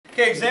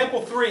Okay,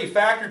 example 3,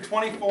 factor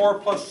 24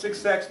 plus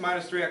 6x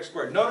minus 3x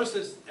squared. Notice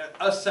it's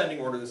ascending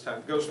order this time.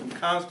 It goes from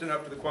constant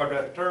up to the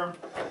quadratic term.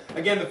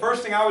 Again, the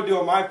first thing I would do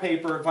on my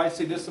paper, if I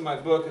see this in my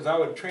book, is I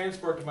would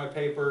transfer it to my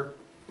paper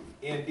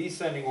in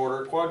descending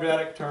order,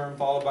 quadratic term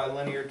followed by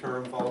linear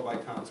term followed by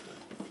constant.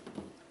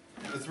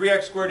 The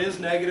 3x squared is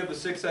negative, the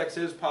 6x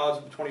is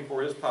positive, the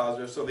 24 is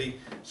positive, so the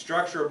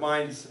structure of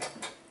mine is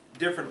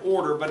different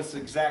order, but it's the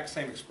exact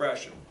same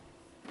expression.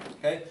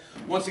 Okay?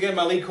 Once again,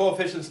 my lead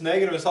coefficient is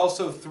negative. It's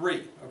also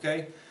 3.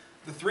 Okay?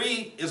 The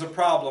 3 is a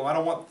problem. I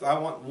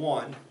want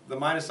 1. The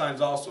minus sign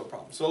is also a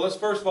problem. So let's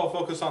first of all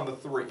focus on the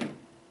 3.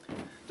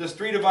 Does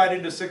 3 divide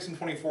into 6 and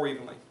 24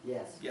 evenly?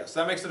 Yes. Yes.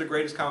 That makes it a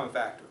greatest common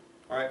factor.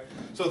 All right?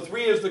 So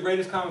 3 is the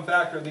greatest common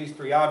factor of these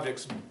three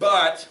objects,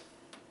 but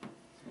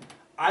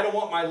I don't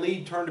want my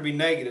lead term to be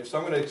negative, so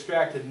I'm going to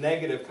extract a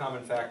negative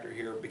common factor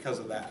here because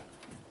of that.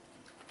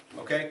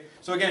 Okay?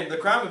 So again, the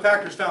common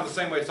factor is found the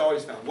same way it's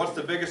always found. What's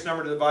the biggest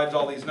number that divides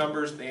all these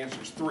numbers? The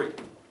answer is 3.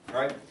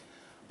 Right?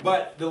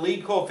 But the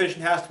lead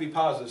coefficient has to be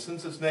positive.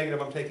 Since it's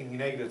negative, I'm taking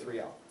negative 3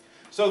 out.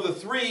 So the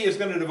 3 is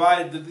going to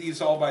divide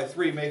these all by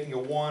 3, making a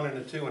 1 and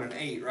a 2 and an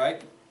 8,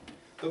 right?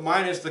 But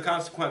minus the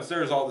consequence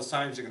there is all the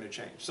signs are going to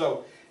change.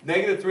 So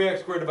negative 3x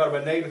squared divided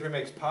by negative 3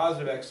 makes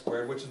positive x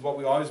squared, which is what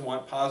we always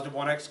want, positive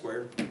 1x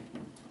squared.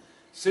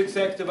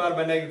 6x divided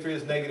by negative 3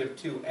 is negative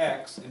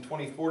 2x, and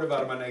 24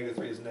 divided by negative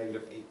 3 is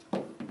negative 8.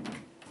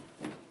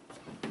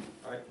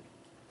 Alright?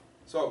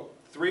 So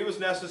 3 was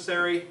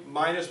necessary,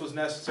 minus was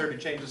necessary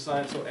to change the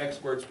sign, so x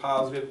squared is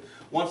positive.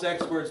 Once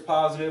x squared is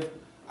positive,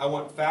 I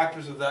want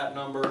factors of that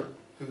number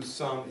whose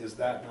sum is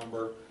that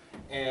number.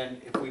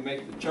 And if we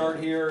make the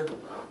chart here,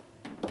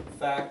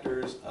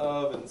 factors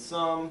of and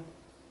sum,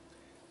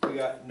 we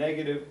got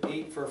negative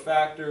 8 for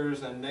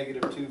factors and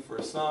negative 2 for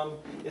a sum.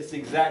 It's the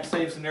exact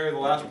same scenario the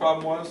last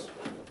problem was.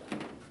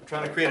 We're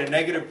trying to create a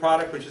negative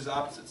product, which is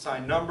opposite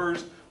sign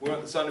numbers. We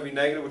want the sum to be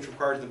negative, which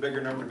requires the bigger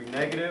number to be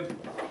negative.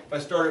 If I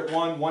start at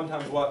 1, 1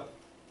 times what?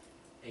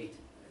 8.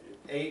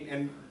 8,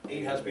 and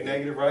 8 has to be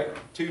negative, right?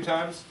 2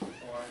 times?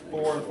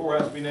 4, and 4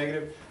 has to be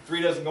negative.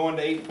 3 doesn't go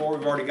into 8, 4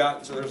 we've already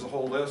gotten, so there's a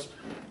whole list.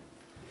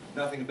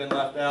 Nothing's been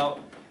left out.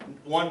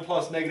 1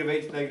 plus negative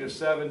 8 is negative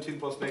 7, 2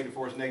 plus negative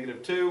 4 is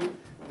negative 2.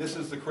 This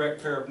is the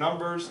correct pair of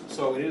numbers,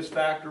 so it is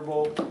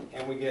factorable,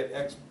 and we get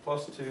x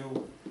plus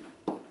 2,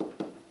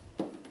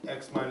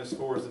 x minus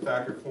 4 is the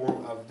factor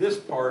form of this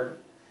part.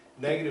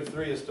 Negative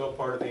 3 is still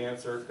part of the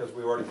answer because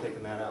we've already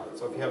taken that out.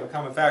 So if you have a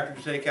common factor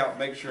to take out,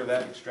 make sure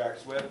that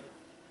extracts with.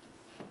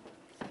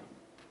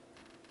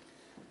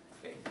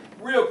 Okay.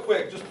 Real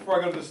quick, just before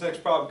I go to this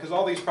next problem, because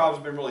all these problems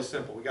have been really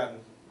simple. We've gotten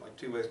like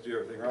 2 ways to do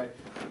everything, right?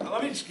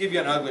 Let me just give you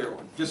an uglier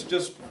one,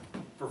 just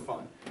for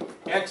fun.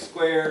 X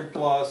squared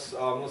plus,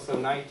 let's say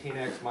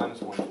 19x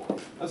minus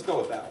 120. Let's go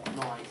with that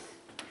one.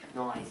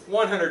 Nice.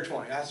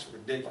 120. That's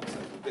ridiculous.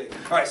 That's big.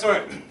 All right,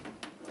 so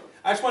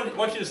I just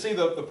want you to see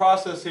the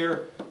process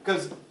here,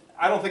 because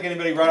I don't think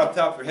anybody right off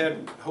the top of your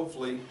head,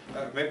 hopefully,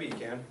 maybe you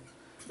can,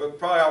 but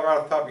probably right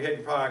off the top of your head,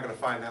 you're probably not going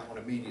to find that one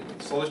immediately.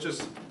 So let's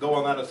just go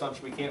on that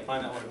assumption we can't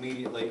find that one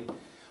immediately.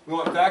 We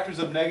want factors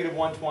of negative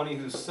 120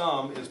 whose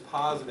sum is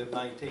positive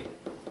 19.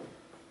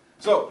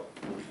 So,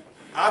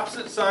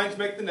 opposite signs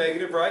make the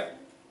negative, right?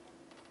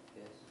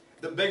 Yes.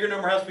 The bigger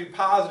number has to be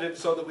positive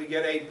so that we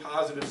get a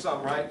positive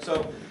sum, right?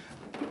 So,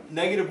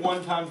 negative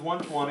 1 times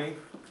 120,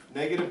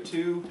 negative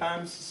 2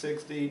 times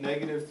 60,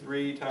 negative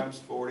 3 times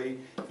 40,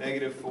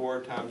 negative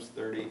 4 times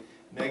 30,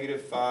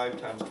 negative 5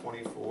 times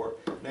 24,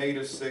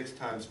 negative 6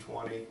 times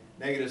 20,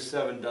 negative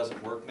 7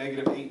 doesn't work,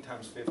 negative 8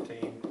 times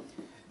 15,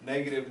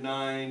 negative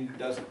 9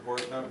 doesn't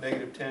work, no,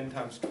 negative 10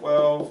 times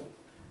 12,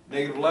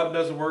 negative 11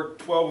 doesn't work,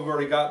 12 we've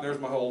already got, and there's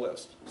my whole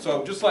list.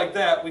 So just like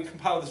that, we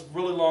compile this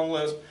really long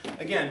list.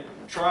 Again,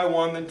 try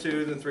 1, then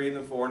 2, then 3,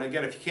 then 4. And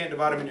again, if you can't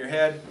divide them in your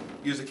head,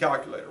 use a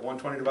calculator.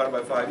 120 divided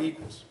by 5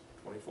 equals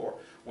 24.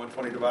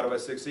 120 divided by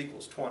 6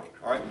 equals 20.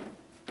 All right?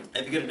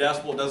 If you get a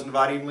decimal, it doesn't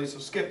divide evenly, so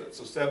skip it.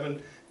 So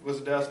 7 was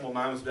a decimal,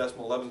 9 was a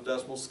decimal, 11 was a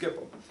decimal, skip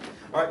them.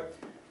 All right?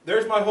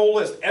 There's my whole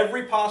list.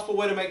 Every possible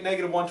way to make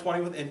negative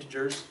 120 with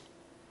integers.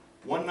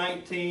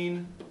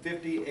 119,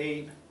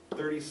 58,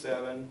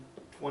 37,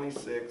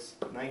 26,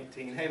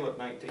 19. Hey, look,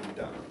 19,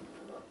 done.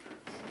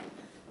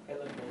 Hey,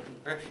 look,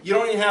 19. You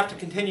don't even have to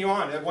continue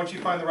on. Once you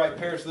find the right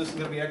pair, so this is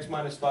going to be x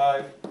minus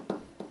 5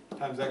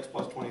 times x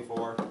plus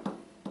 24.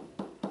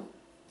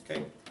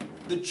 Okay.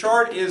 The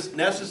chart is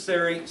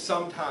necessary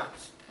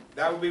sometimes.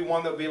 That would be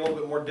one that would be a little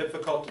bit more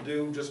difficult to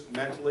do just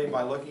mentally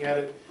by looking at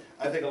it.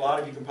 I think a lot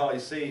of you can probably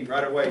see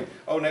right away,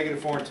 oh,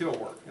 negative 4 and 2 will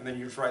work. And then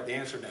you just write the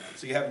answer down.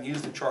 So you haven't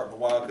used the chart in a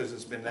while because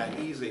it's been that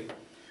easy.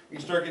 When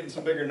you start getting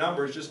some bigger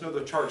numbers, just know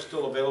the chart's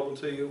still available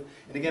to you.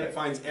 And again, it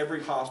finds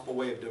every possible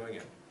way of doing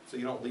it. So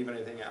you don't leave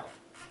anything out.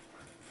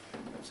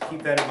 So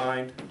keep that in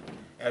mind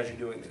as you're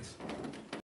doing this.